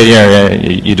 Oh, okay, yeah,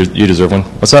 you deserve one.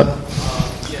 What's up?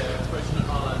 Yeah, a question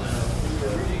on, when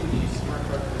you're reading the smart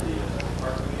card for the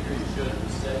park meter, you should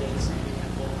settings reading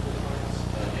multiple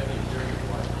times. Do you have any theory of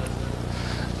why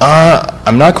that's done?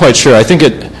 I'm not quite sure. I think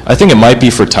it might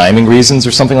be for timing reasons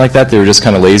or something like that. They were just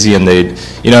kind of lazy, and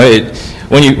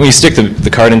when you stick the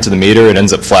card into the meter, it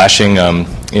ends up flashing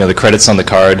the credits on the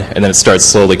card, and then it starts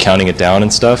slowly counting it down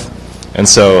and stuff. And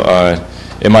so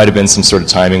it might have been some sort of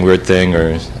timing weird thing,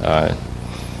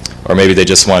 or maybe they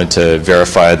just wanted to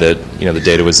verify that the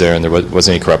data was there and there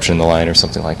wasn't any corruption in the line or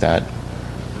something like that.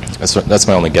 That's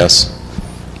my only guess.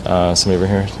 Somebody over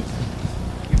here.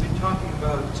 You've been talking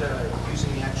about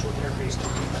using the actual interface to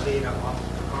read the data off of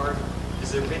the card.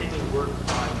 Has there been any work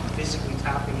on physically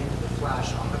tapping into the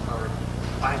flash on the card,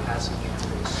 bypassing the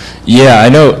interface? Yeah,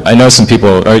 I know some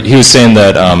people. He was saying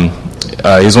that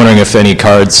he was wondering if any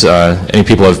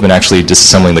people have been actually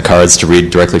disassembling the cards to read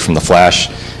directly from the flash.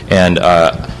 And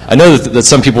I know that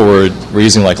some people were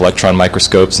using like electron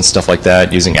microscopes and stuff like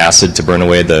that, using acid to burn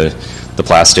away the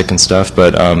plastic and stuff.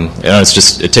 But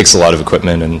it takes a lot of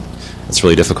equipment and it's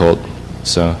really difficult.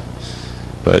 So,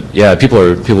 but yeah,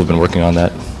 people have been working on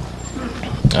that.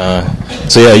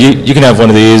 So yeah, you can have one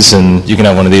of these, and you can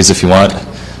have one of these if you want.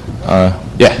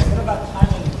 Yeah. What about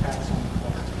timing attacks on the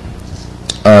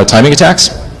card? Timing attacks?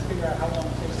 Figure out how long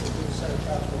it takes to do a set of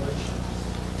calculations.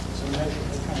 So measure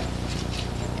the kind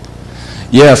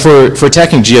of... Yeah, for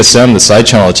attacking GSM, the side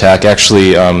channel attack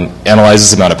actually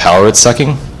analyzes the amount of power it's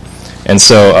sucking. And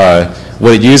so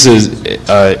what it uses,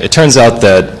 it turns out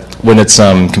that when it's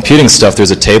computing stuff,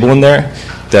 there's a table in there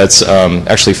that's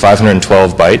actually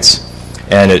 512 bytes.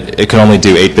 And it can only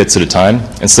do 8 bits at a time.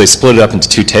 And so they split it up into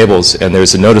 2 tables, and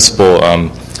there's a noticeable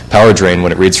power drain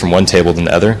when it reads from one table than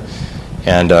the other.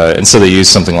 And so they use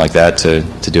something like that to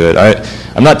do it.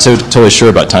 I'm not totally sure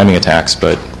about timing attacks,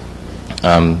 but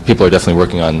people are definitely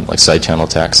working on like side channel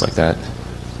attacks like that.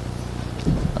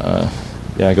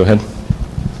 Yeah, go ahead.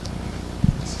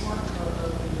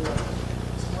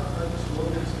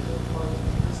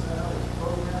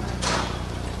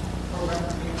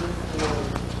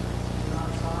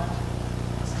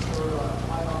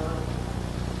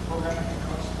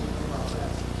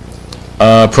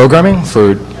 Programming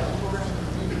for...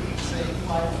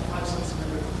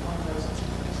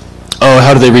 Oh,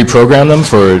 how do they reprogram them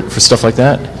for stuff like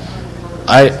that?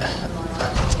 I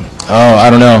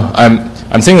don't know.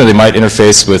 I'm thinking that they might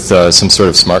interface with some sort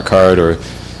of smart card or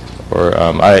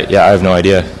I have no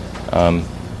idea. I'm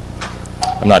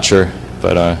not sure,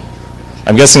 but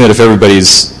I'm guessing that if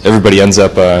everybody ends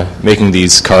up making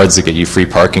these cards that get you free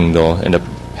parking, they'll end up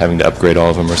having to upgrade all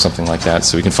of them or something like that.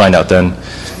 So we can find out then.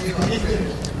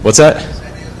 What's that?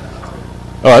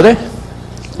 Oh, are they?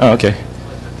 Oh, okay.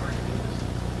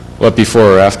 What,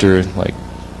 before or after, like?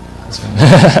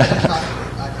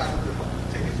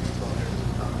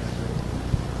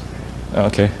 Oh,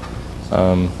 okay.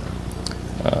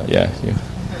 Yeah. You.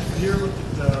 Have you ever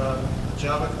looked at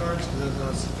Java cards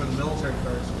for the military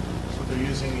cards? What they're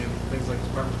using in things like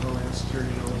Department of Homeland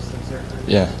Security and all those things there.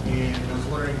 Yeah. And I was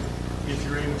wondering if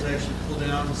you're able to actually pull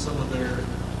down some of their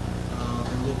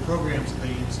little programs that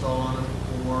they install on them,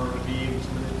 or be able to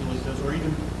manipulate those, or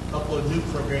even upload new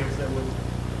programs that would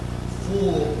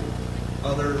fool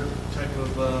other type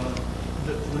of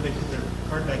when they put their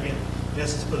card back in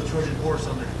essence, put a Trojan horse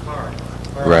on their card,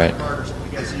 or right. card or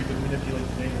something, so you can manipulate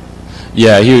the data.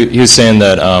 Yeah, he was saying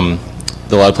that a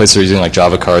lot of places are using like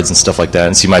Java cards and stuff like that,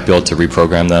 and so you might be able to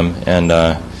reprogram them. And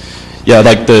yeah,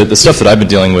 like the stuff that I've been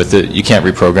dealing with, you can't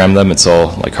reprogram them. It's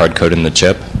all like hard coded in the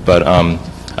chip. But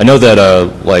I know that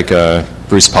like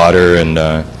Bruce Potter and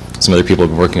some other people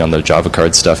have been working on the Java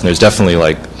card stuff, and there's definitely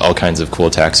like all kinds of cool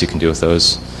attacks you can do with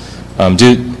those.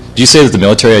 Do you say that the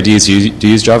military IDs do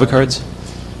use Java cards?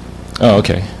 Oh,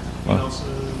 okay. Well. And also,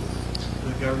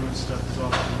 the government stuff is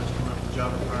often just coming up with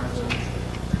Java cards and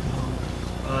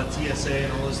TSA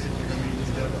and all those things are going to be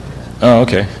using Java cards. Oh,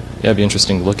 okay. Yeah, it'd be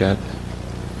interesting to look at.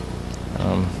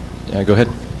 Yeah, go ahead.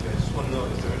 I just want to know,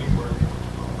 is there any work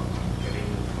getting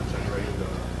generated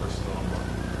personal market?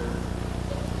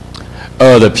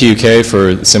 Oh, the PUK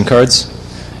for the SIM cards?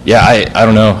 Yeah, I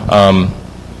don't know.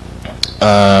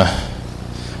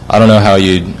 I don't know how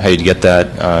you'd get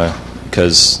that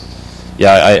because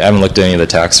yeah, I haven't looked at any of the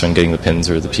attacks on getting the pins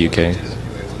or the PUK.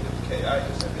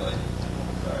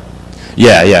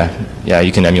 Yeah.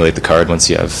 You can emulate the card once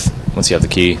you have the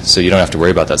key, so you don't have to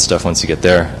worry about that stuff once you get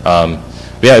there.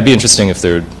 But yeah, it'd be interesting if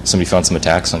somebody found some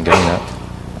attacks on getting that.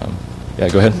 Yeah,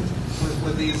 go ahead.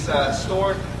 With these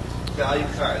stored value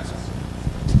cards,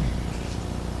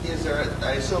 is there?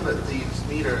 I assume that these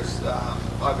meters,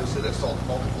 obviously, they're sold in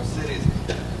multiple cities.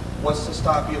 What's to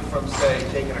stop you from, say,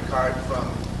 taking a card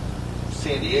from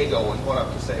San Diego and going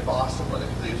up to, say, Boston, where they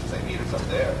use the same meters up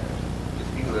there? If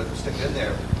you were to stick it in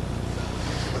there,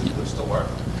 would it still work?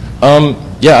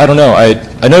 Yeah, I don't know. I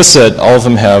noticed that all of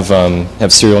them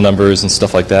have serial numbers and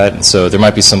stuff like that, and so there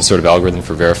might be some sort of algorithm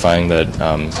for verifying that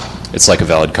it's like a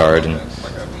valid card. And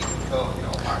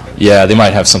yeah, they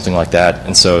might have something like that.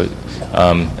 And so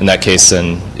in that case,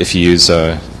 then if you use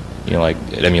like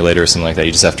an emulator or something like that,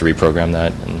 you just have to reprogram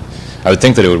that. And I would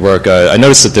think that it would work. I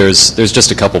noticed that there's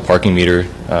just a couple parking meter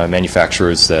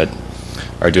manufacturers that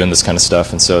are doing this kind of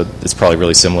stuff, and so it's probably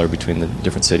really similar between the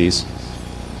different cities.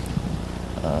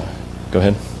 Go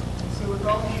ahead. So with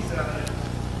all these, the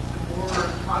more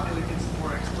popular gets, the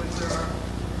more exploits there are. Do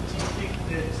you think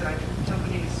that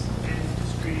companies and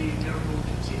industry will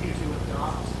continue to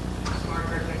adopt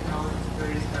smart card technology of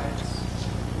various types,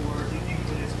 or do you think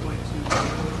that it's going to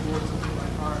go towards something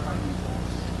like RFID?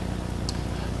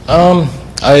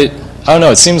 I don't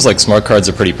know. It seems like smart cards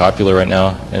are pretty popular right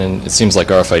now, and it seems like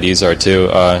RFIDs are too.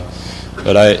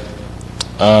 But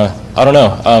I don't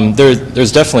know.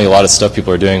 There's definitely a lot of stuff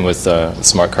people are doing with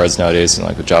smart cards nowadays, and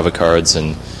like with Java cards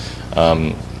and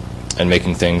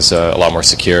making things a lot more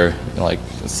secure, like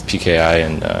with PKI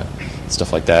and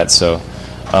stuff like that. So,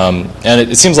 and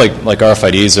it seems like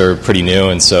RFIDs are pretty new,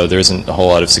 and so there isn't a whole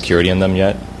lot of security in them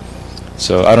yet.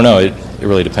 So I don't know. It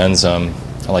really depends on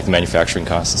like the manufacturing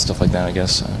costs and stuff like that, I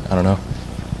guess. I don't know.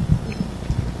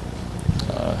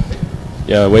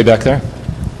 Yeah, way back there.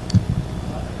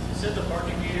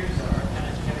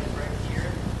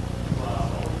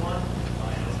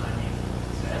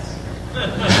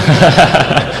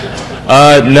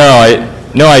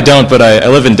 No, I don't. But I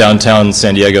live in downtown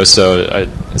San Diego, so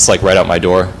it's like right out my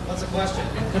door. What's the question?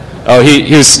 Oh,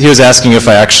 he was asking if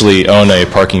I actually own a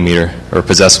parking meter or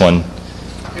possess one.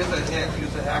 Here's a hint.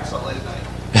 Use the hacksaw late at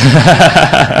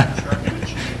night.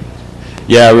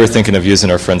 Yeah, we were thinking of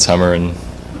using our friend's Hummer and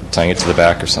tying it to the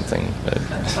back or something. But.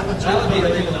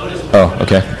 Oh,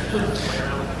 okay.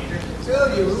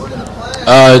 Phil, you ruined the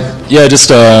plan. Yeah,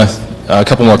 just a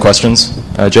couple more questions.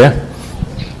 Jaya?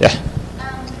 Yeah.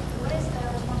 What is the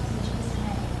response to GSM?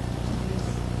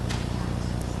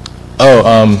 Oh,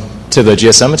 to the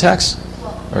GSM attacks?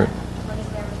 Or? What is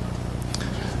their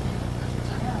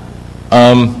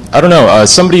response? I don't know.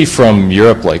 Somebody from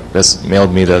Europe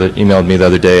emailed me the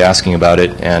other day asking about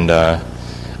it, and I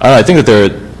don't know, I think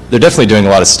that they're definitely doing a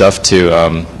lot of stuff to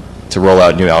roll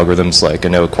out new algorithms. Like I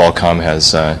know Qualcomm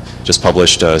has just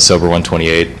published Sober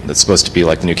 128 that's supposed to be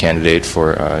like the new candidate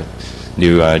for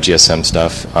new GSM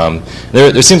stuff.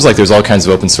 There seems like there's all kinds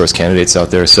of open source candidates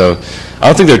out there, so I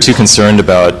don't think they're too concerned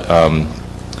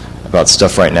about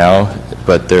stuff right now,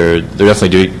 but they're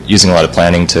definitely using a lot of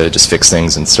planning to just fix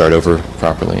things and start over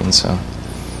properly. And so,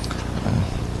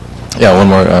 yeah, one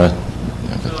more. So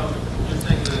you're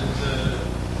saying that the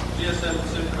GSM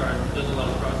SIM card does a lot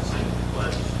of processing,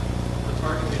 but the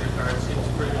parking meter card seems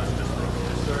pretty much just like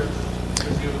data storage.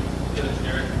 Could you get a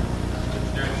generic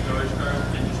storage card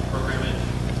and just program it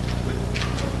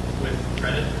with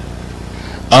credit?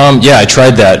 Yeah, I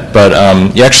tried that, but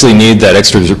you actually need that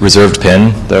extra reserved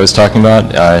pin that I was talking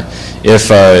about. If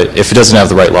it doesn't have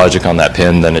the right logic on that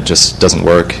pin, then it just doesn't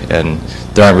work, and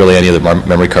there aren't really any other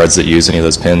memory cards that use any of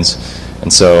those pins.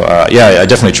 And so, yeah, I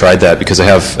definitely tried that because I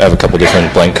have a couple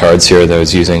different blank cards here that I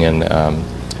was using, and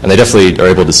they definitely are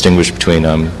able to distinguish between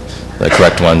the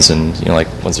correct ones and like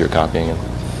ones you're copying.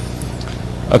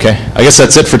 Okay, I guess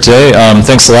that's it for today.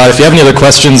 Thanks a lot. If you have any other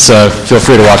questions, feel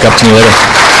free to walk up to me later.